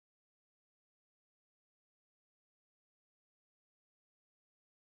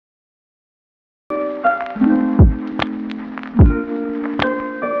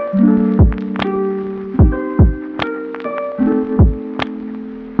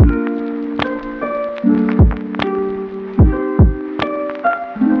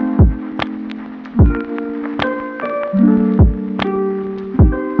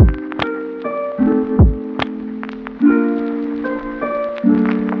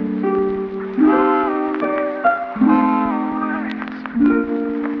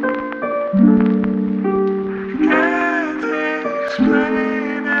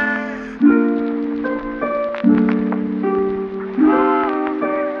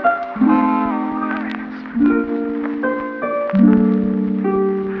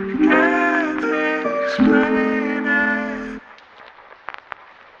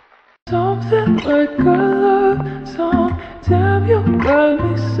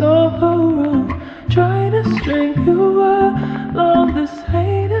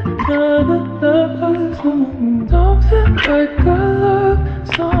song. Something like a love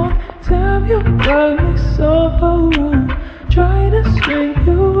song. Damn, you got me so wrong. Trying to string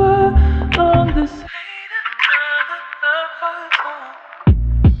you up on this hate another love song.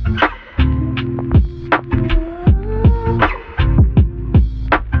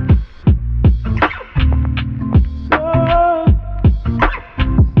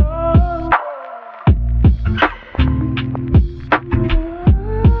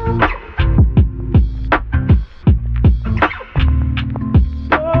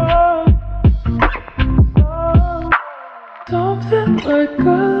 Something like a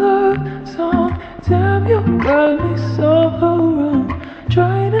love song. Damn, you got me so wrong.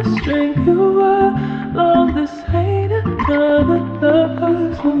 Trying to string you up on this hate another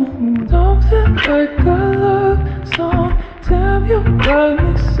love song. Something like a love song. Damn, you got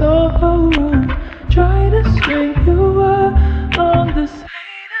me so wrong. Trying to string you up on this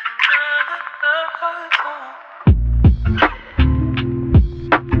hate another love song.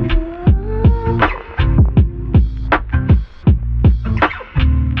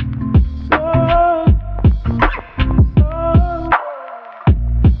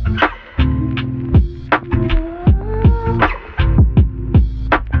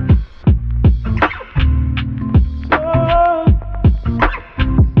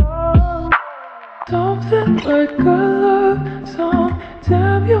 Something like a love song.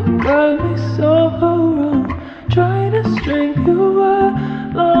 Damn, you got me so wrong. Trying to string you up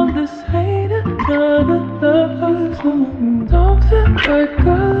on this hate another love song. Something like a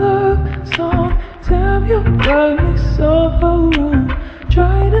love song. Damn, you got me so wrong.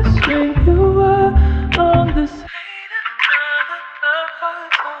 Trying to string you up on this hate another love song.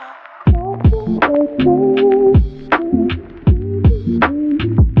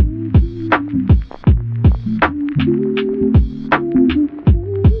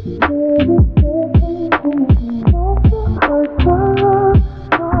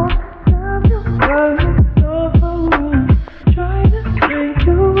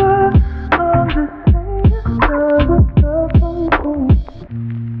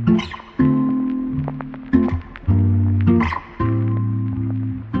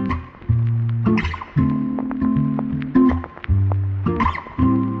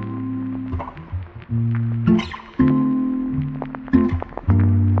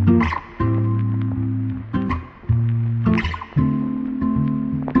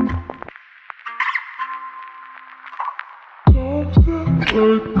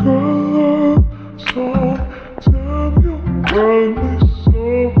 Like a love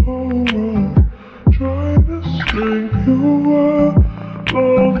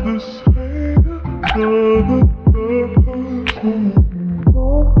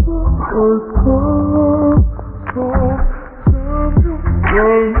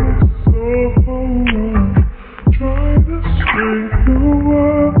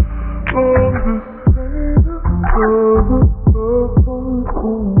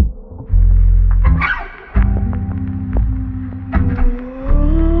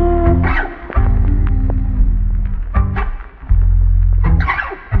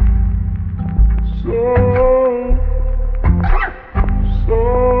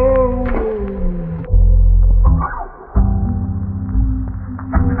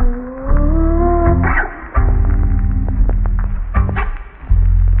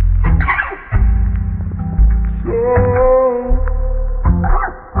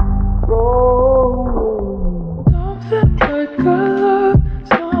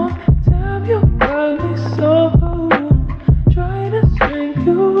song. Damn, you got me so wrong. Trying to string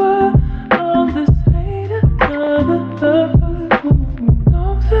you up on this hate another love song.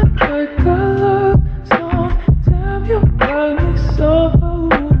 Like a love song. Damn, you got me so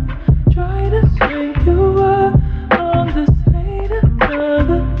wrong. Trying to string you up on this hate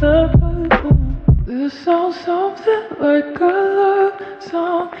another love song. Something like a love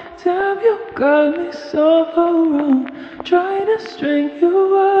song. Damn, you got me so wrong. Trying to string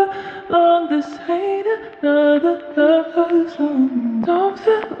you up on this hate another love song.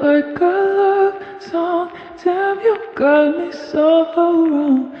 Something like a love song. Damn, you got me so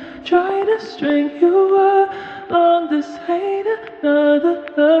wrong. Trying to string you up on this hate another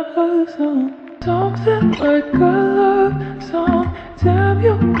love song. Something like a love song. Damn,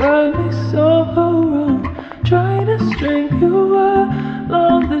 you got me so wrong. Trying to string you up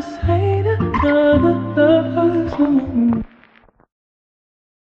on this hate another love song.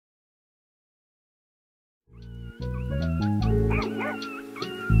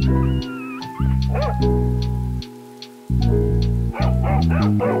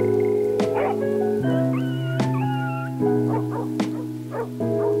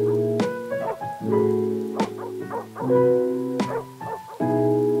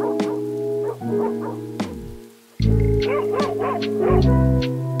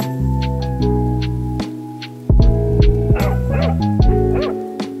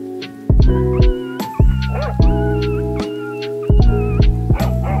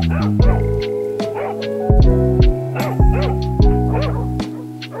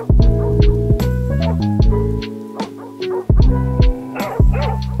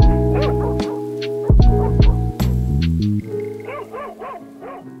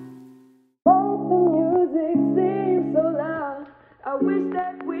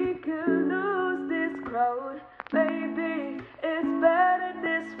 that we could lose this crowd. Maybe it's better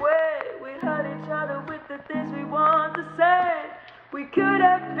this way. We hurt each other with the things we want to say. We could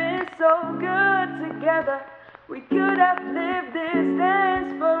have been so good together. We could have lived this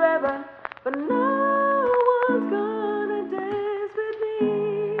dance forever. But no one's gonna dance with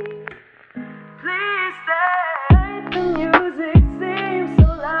me. Please stay. The music seems so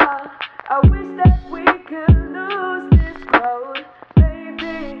loud. I wish that we could lose this crowd.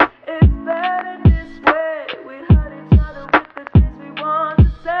 Maybe it's better this way. We hurt each other with the things we want to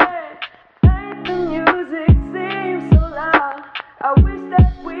say. The music seems so loud. I wish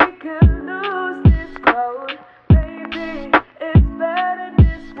that we could lose this crowd. Maybe it's better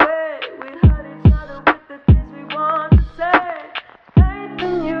this way. We hurt each other with the things we want to say. The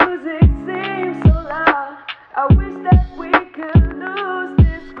music seems so loud. I wish that we could lose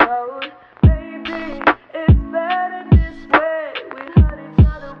this crowd. Maybe it's better this way. We hurt each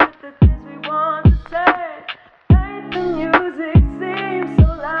other with the things we want to say. The music seems so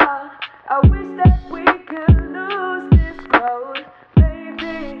loud. I wish that we could lose this crowd.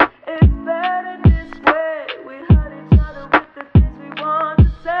 Maybe it's better this way. We hurt each other with the things we want to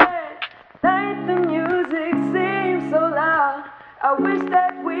say. The music seems so loud. I wish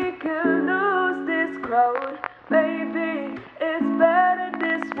that we could lose this crowd. Maybe it's better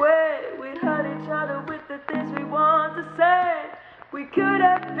this way. We hurt each other with the things we want to say. We could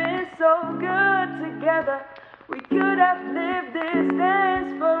have been so good together. We could have lived this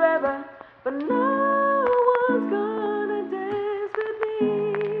dance forever. But no one's gonna dance with me.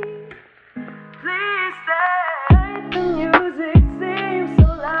 Please stay. The music seems so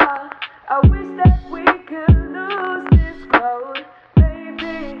loud. I wish that we could lose this crowd.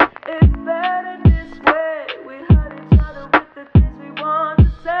 Maybe it's better this way. We hurt each other with the things we want to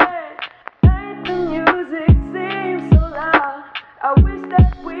say. The music seems so loud. I wish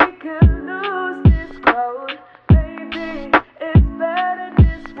that we could lose this crowd. Maybe it's better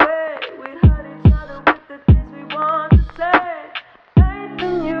this way. We hurt each other with the things we want to say. The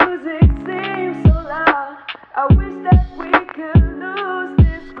music seems so loud. I wish that we could lose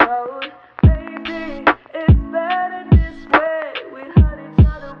this crowd. Maybe it's better this way. We hurt each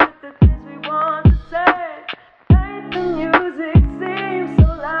other with the things we want to say. The music seems so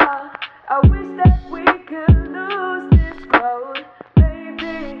loud. I wish that we could lose this crowd.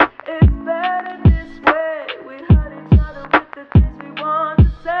 Maybe it's better this way. We hurt each other with the things we want to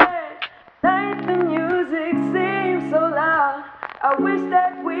say. The music seems so loud. I wish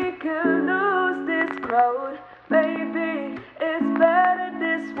that we could lose this crowd. Maybe it's better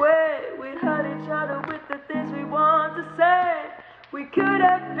this way. We hurt each other with the things we want to say. We could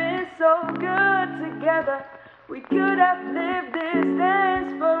have been so good together. We could have lived this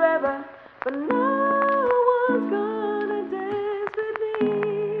dance forever. But no one's gonna dance with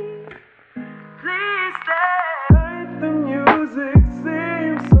me. Please stay. The music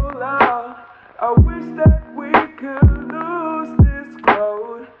seems so loud. I wish that we could lose this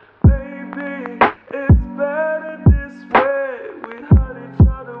crowd. Maybe it's better this way. We hurt each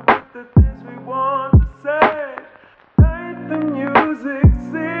other with the things we want to say. The music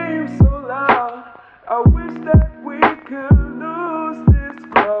seems so loud. I wish that we could lose this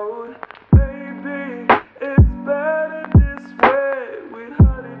crowd. Maybe it's better this way. We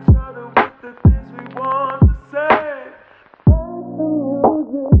hurt each other with the things we want to say.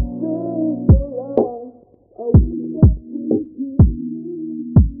 The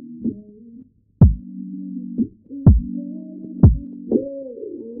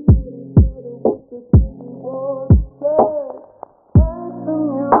music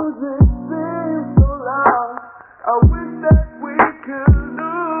seems so loud. I wish that we could I wish that we could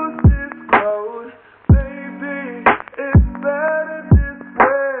lose this crowd. Maybe it's better this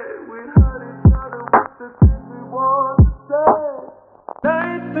way. We hurt each other with the things we want to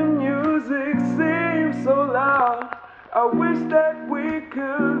say. The music seems so loud. I wish that we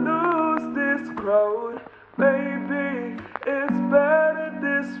could lose this crowd. Maybe it's better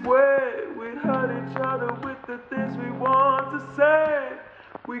this way. We hurt each other with the things we want to say.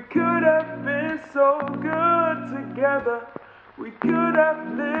 We could have been so good together. We could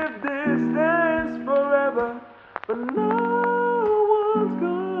have lived this dance forever. But no one's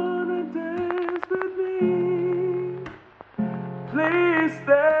gonna dance with me. Please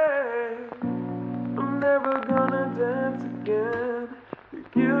stay. I'm never gonna dance again. Your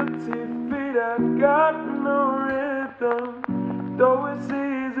guilty feet have got no rhythm. Though it's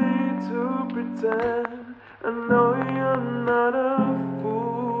easy to pretend, I know you're not a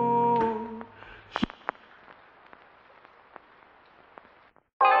fool.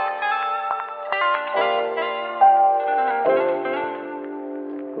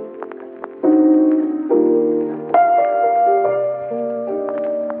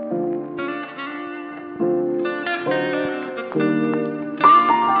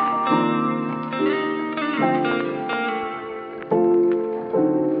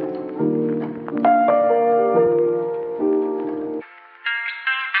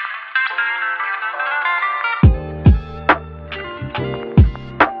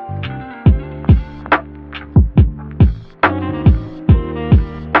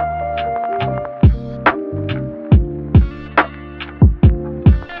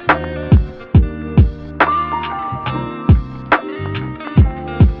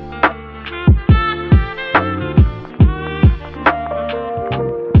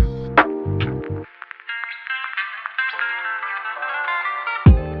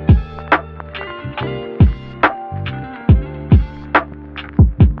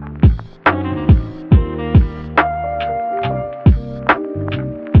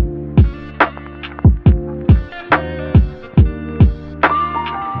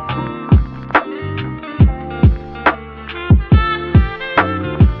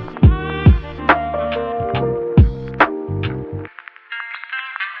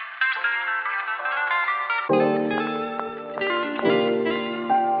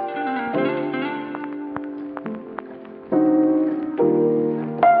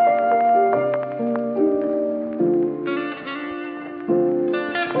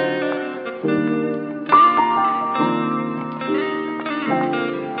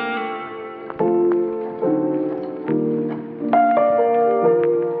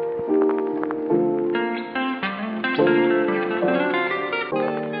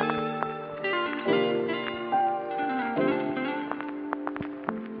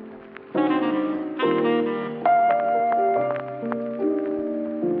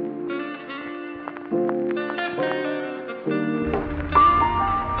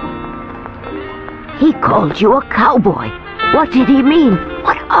 He called you a cowboy. What did he mean?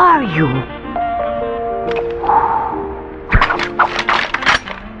 What are you?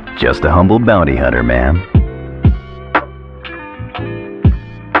 Just a humble bounty hunter, ma'am.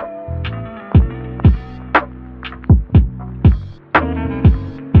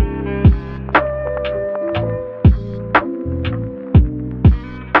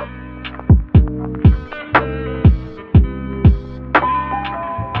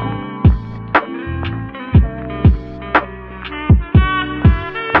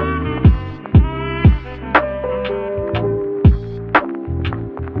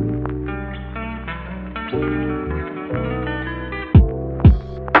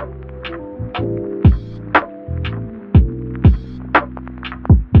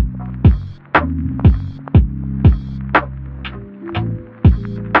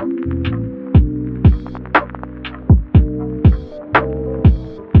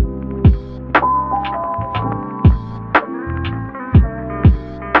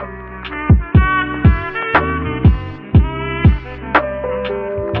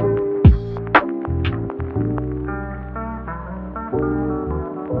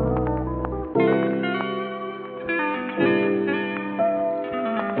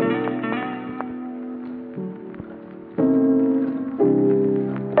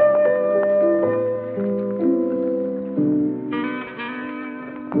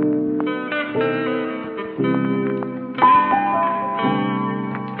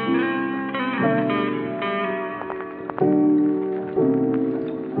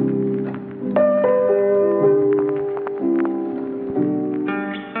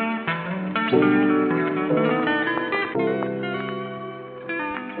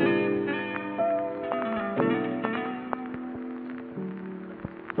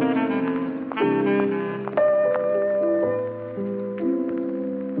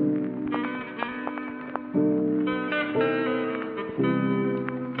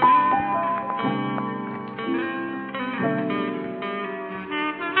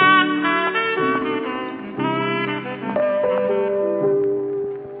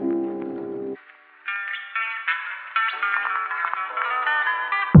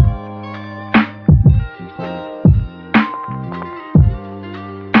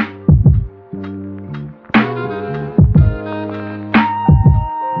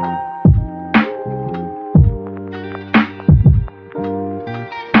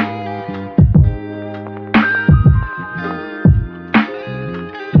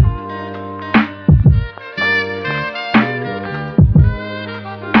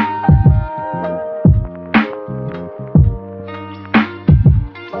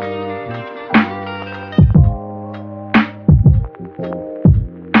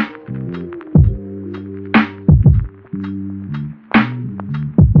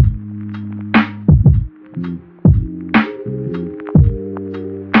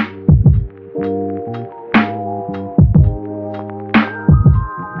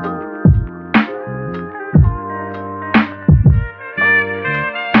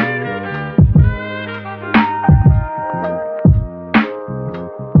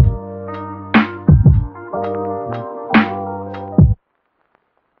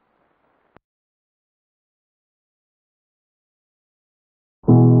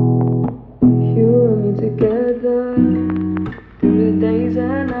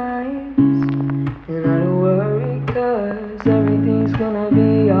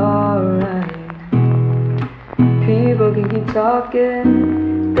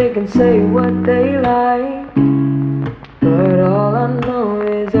 talking, they can say what they like, but all I know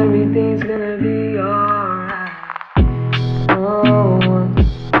is everything's gonna be alright. No one,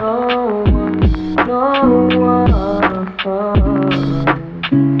 no one, no one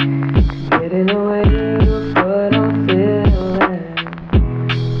getting away with what I'm feeling.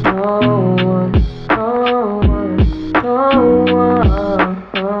 No one, no one, no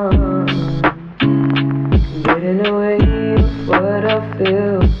one getting away with what I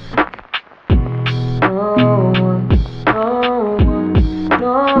feel. No one, no one,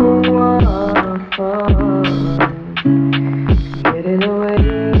 no one getting away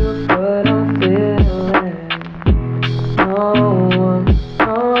with what I'm feeling. No one,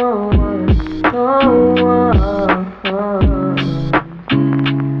 no one, no one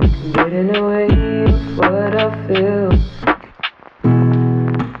getting away with what I feel.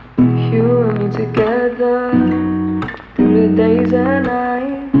 You and me together through the days and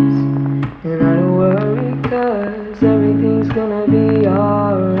nights, and I don't worry 'cause everything's gonna be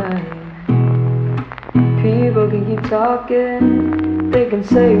alright. People can keep talking, they can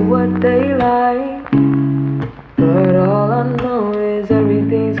say what they like, but all I know is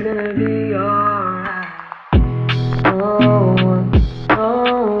everything's gonna be alright. No one, no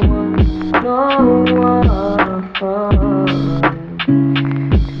one, no one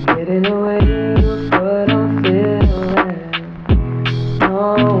getting away with what I'm feeling. No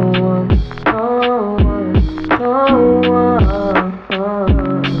one, no one, no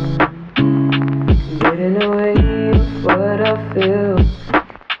one getting away with what I feel.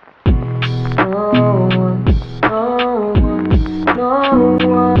 No one, no one, no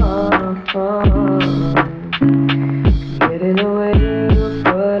one getting away with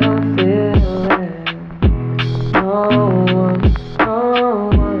what I'm feeling. No one, no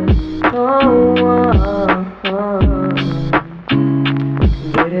one, no one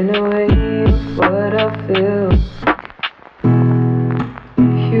getting away with what I feel.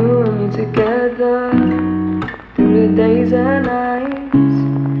 You and me together through the days and nights,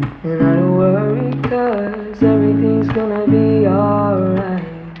 and I don't worry 'cause everything's gonna be alright.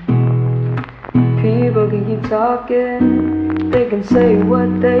 People can keep talking, they can say what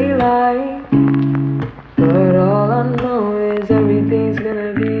they like, but all I know is everything's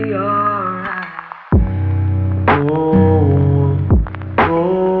gonna be alright. No one, no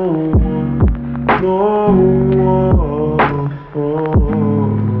one, no one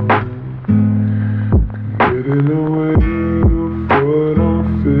getting away with what I'm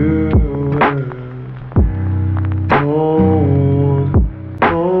feeling. No one,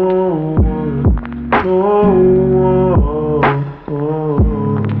 no one, no one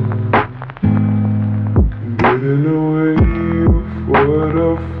getting away with what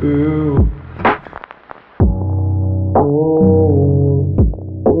I feel.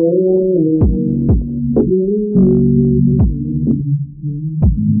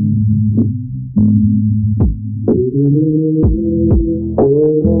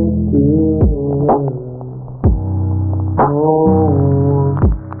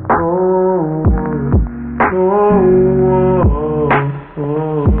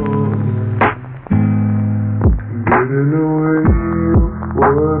 Getting away with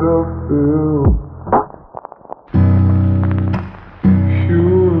what I feel. You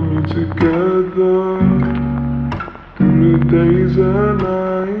and me together through the days and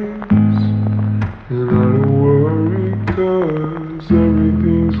nights, and I don't worry 'cause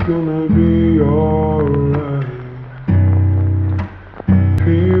everything's gonna be alright.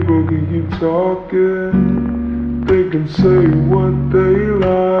 People can keep talking, they can say what they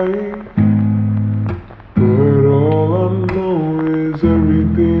like, but all I know is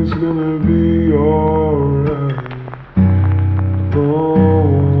everything's gonna be alright. No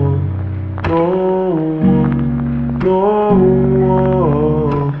one, no one, no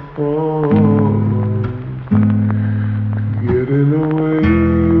one getting away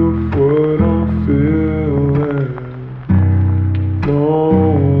with what I'm feeling. No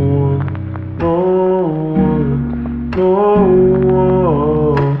one, no one, no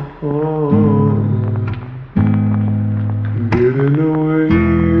one getting away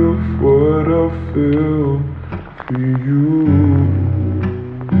with what I feel for you,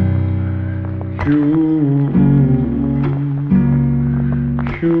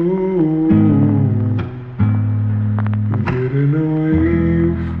 getting away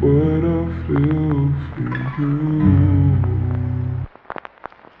with what I feel for you.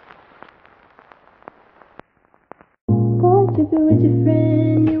 Tripping with your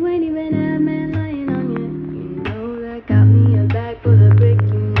friend, you ain't even had man lying on you. You know that got me a bag full of brick.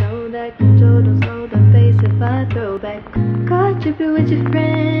 You know that control don't slow the pace if I throw back.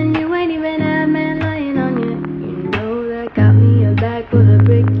 friend, you ain't even had man lying on you. You know that got me a bag full of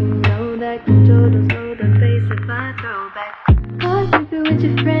brick. You know that control the slow the pace if I throw back. Caught tripping with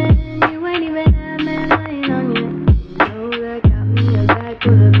your friend, you ain't even had man lying on you. You know that got me a bag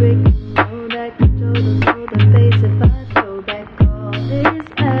full of brick. You know that control the slow the pace if I throw back. All this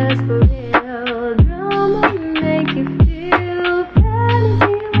ass for real drama make you feel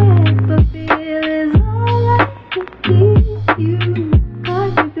fantasy wet, but feel is all I can give you.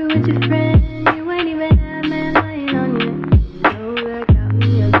 Caught tripping with your friend, you ain't even had man lying on you. You know that got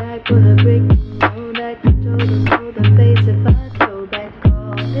me a bag full of brick. You know that control the slow the pace if I throw back.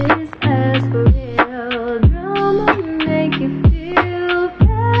 All this ass for real drama make you feel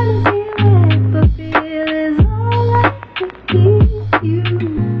fantasy wet, but feel is all I can give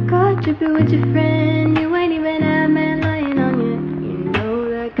you. Caught tripping with your friend, you ain't even had man lying on you. You know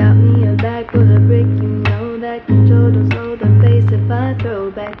that got me a bag full of brick. You know that control the slow the pace if I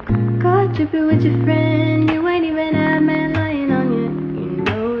throw back. Caught tripping with your friend, you ain't even had man lying on you. You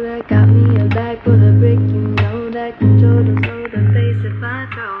know that got me a bag full of brick. You know that control the slow the pace if I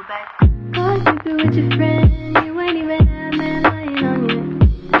throw back. Caught tripping with your friend, you ain't even had man lying on you.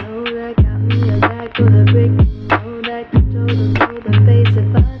 You know that got me a bag full of brick. You know that control the slow the pace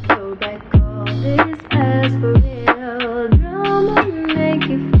if I throw back. All this ass for real drama make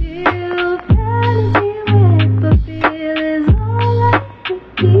you feel fantasy wet, but feel is all I can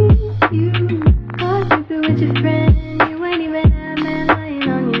give you. Caught tripping with your friend, you ain't even had man lying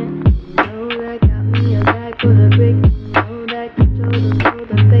on you. You know that got me a bag full of brick. You know that control the slow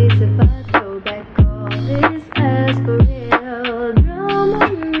the pace if I throw back. All this ass for real drama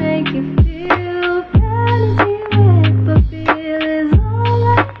make you feel fantasy wet, but feel is all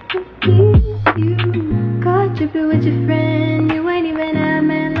I can give you. Caught tripping with your friend, you ain't even had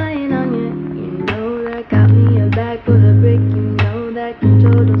man lying on you. You know that got me a bag full of brick. You know that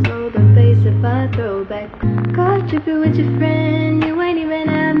control the slow the pace if I throw back. Caught tripping with your friend, you ain't even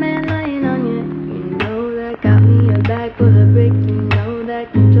had man lying on you. You know that got me a bag full of brick. You know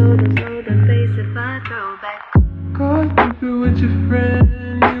that control the slow the pace if I throw back. Caught tripping with your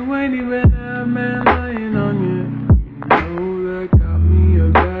friend, you ain't even had man lying on you. You know that got me a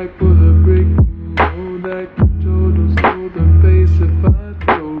bag full of brick. You know that control the slow the pace if I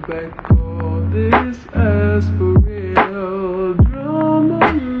throw back. All this ass for real drama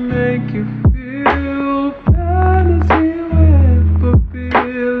make you feel fantasy wet, but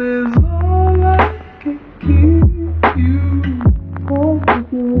feel is all I can give you. Caught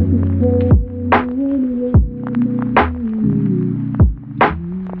tripping with your friend, you ain't even had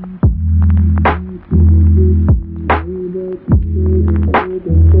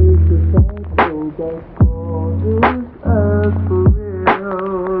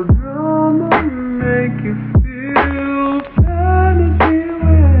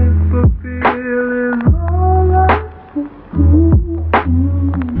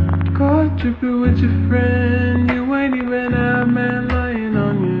tripping with your friend, you ain't even had man lying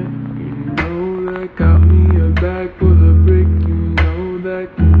on you. You know that got me a bag full of brick. You know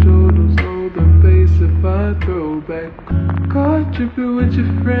that control the slow the pace if I throw back. Caught tripping with your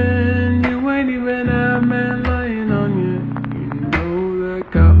friend, you ain't even had man lying on you. You know that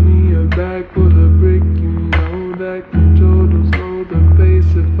got me a bag full of brick. You know that control the slow the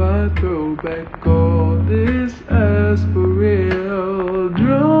pace if I throw back. All this ass for real